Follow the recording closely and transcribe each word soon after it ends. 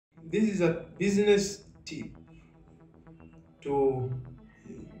this is a business tip to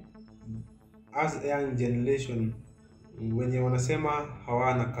us young generation wenye wanasema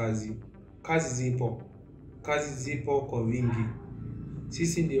hawana kazi. Kazi zipo kwa wingi.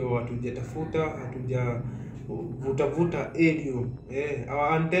 Sisi ndio hatujatafuta, vuta audio.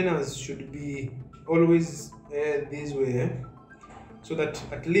 Our antennas should be always this way, so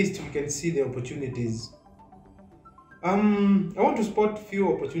that at least we can see the opportunities. I want to spot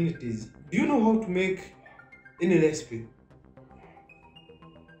few opportunities. Do you know how to make any recipe?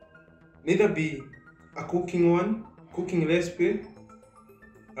 Neither be a cooking recipe,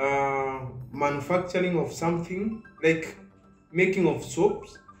 manufacturing of something like making of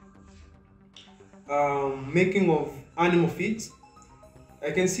soaps, making of animal feeds.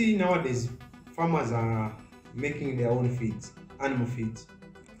 I can see nowadays farmers are making their own feeds, animal feeds.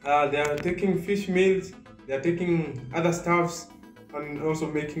 They are taking fish meals, they are taking other stuffs, and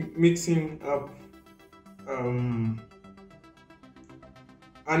also mixing up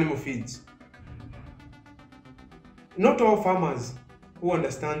animal feeds. Not all farmers who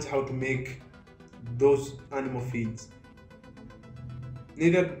understands how to make those animal feeds,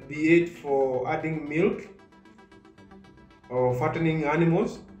 neither be it for adding milk or fattening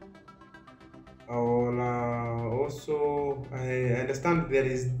animals, or also I understand there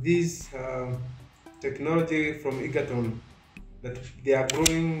is this technology from Egerton that they are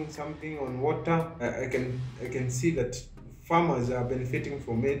growing something on water. I can see that farmers are benefiting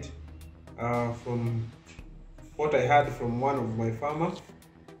from it, from what I heard from one of my farmers.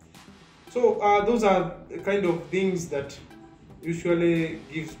 So those are the kind of things that usually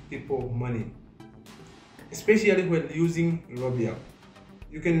gives people money, especially when using ROBi App.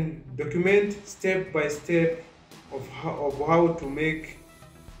 You can document step by step of how to make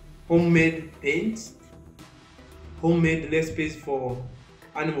homemade paints, homemade recipes for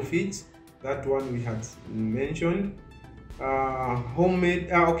animal feeds. That one we had mentioned. How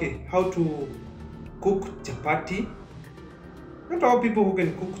to cook chapati. Not all people who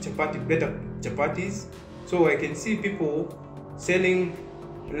can cook better chapatis. So I can see people selling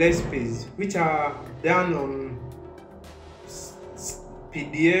recipes which are done on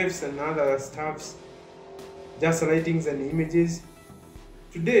PDFs and other stuffs, just writings and images.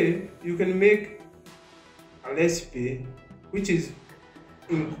 Today you can make a recipe which is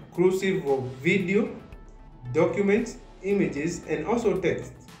inclusive of video, documents, images, and also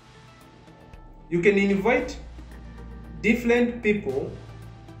text. You can invite different people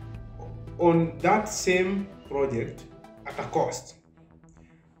on that same project at a cost.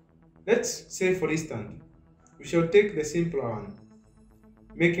 Let's say, for instance, we shall take the simpler one,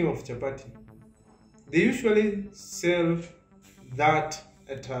 making of chapati. They usually sell that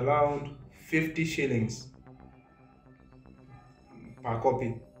at around 50 shillings per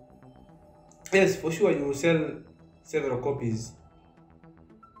copy. Yes, for sure you will sell several copies.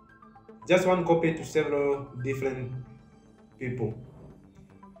 Just one copy to several different people.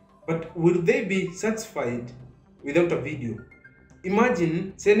 But will they be satisfied without a video?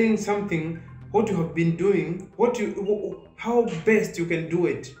 Imagine selling something, what you have been doing, how best you can do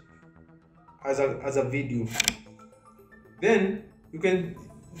it as a video. Then you can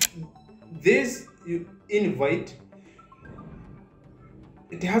you invite.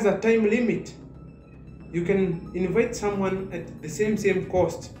 It has a time limit. You can invite someone at the same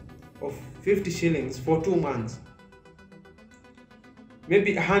cost of 50 shillings for 2 months.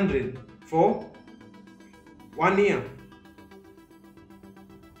 Maybe 100 for 1 year.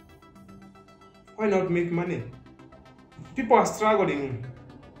 Why not make money? People are struggling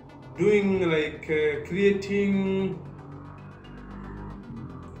doing like creating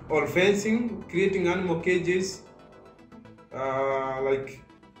or fencing, creating animal cages, like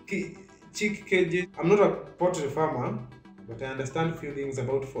chick cages. I'm not a poultry farmer, but I understand a few things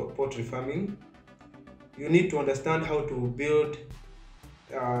about poultry farming. You need to understand how to build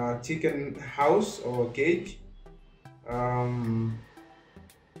a chicken house or cage, how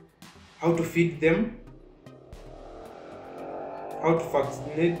to feed them, how to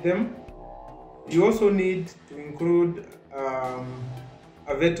vaccinate them. You also need to include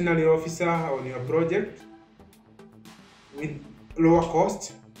a veterinary officer on your project with lower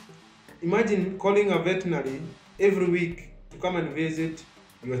cost. Imagine calling a veterinary every week to come and visit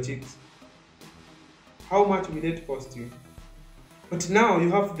your chicks. How much will it cost you? But now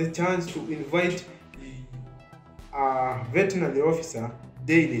you have the chance to invite a veterinary officer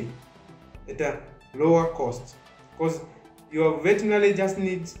daily at a lower cost, because your veterinary just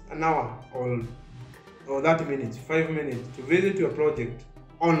needs an hour or 30 minutes, 5 minutes to visit your project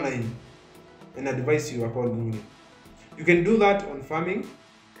online and advise you accordingly. You can do that on farming.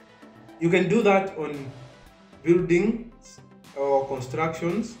 You can do that on buildings or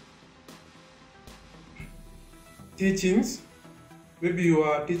constructions, teachings. Maybe you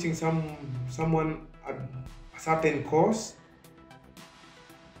are teaching someone a certain course.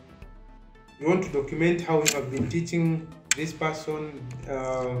 You want to document how you have been teaching this person,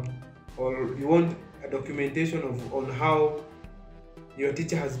 or you want a documentation on how your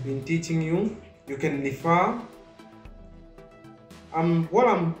teacher has been teaching you. You can refer. What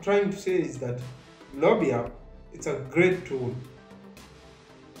I'm trying to say is that ROBi App, it's a great tool.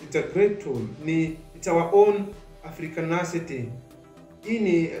 It's a great tool. It's our own Africanacity. Hii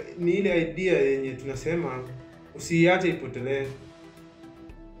ni ile idea yenye tunasema usiache ipotelee.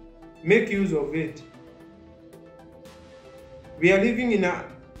 Make use of it. We are living in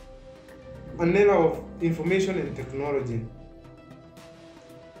an era of information and technology.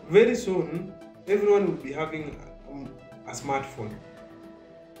 Very soon, everyone will be having a smartphone.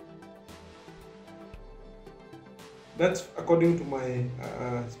 That's according to my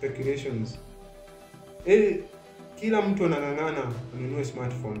speculations. Kila mtu anang'ang'ana anunue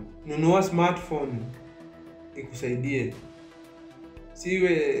smartphone. Nunua smartphone ikusaidie.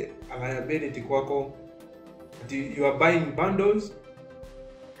 Siwe a liability kwako. You are buying bundles.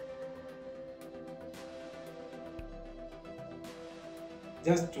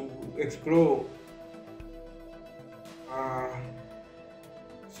 Just to explore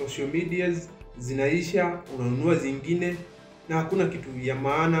social medias, zinaisha, unanunua zingine na hakuna kitu ya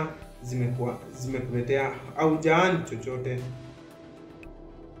maana zimekuletea au jaani chochote.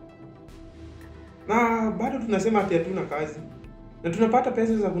 Na bado tunasema ati hatuna kazi na tunapata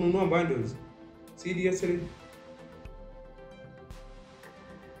pesa za kununua bundles. Seriously?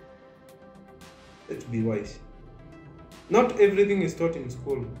 Let's be wise. Not everything is taught in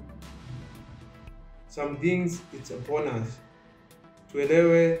school. Some things it's upon us.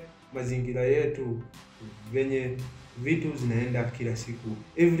 Tuelewe mazingira yetu venye vitu zinaenda kila siku.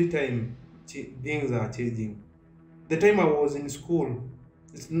 Every time things are changing. The time I was in school,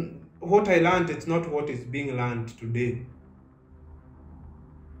 what I learned, it's not what is being learned today.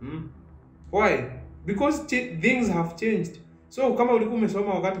 Why? Because things have changed. So kama ulikuwa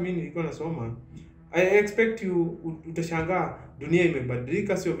umesoma wakati mimi nilikuwa nasoma, I expect you utashangaa dunia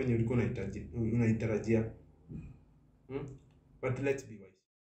imebadilika, sio venye ulikuwa unaitarajia. But let's be wise.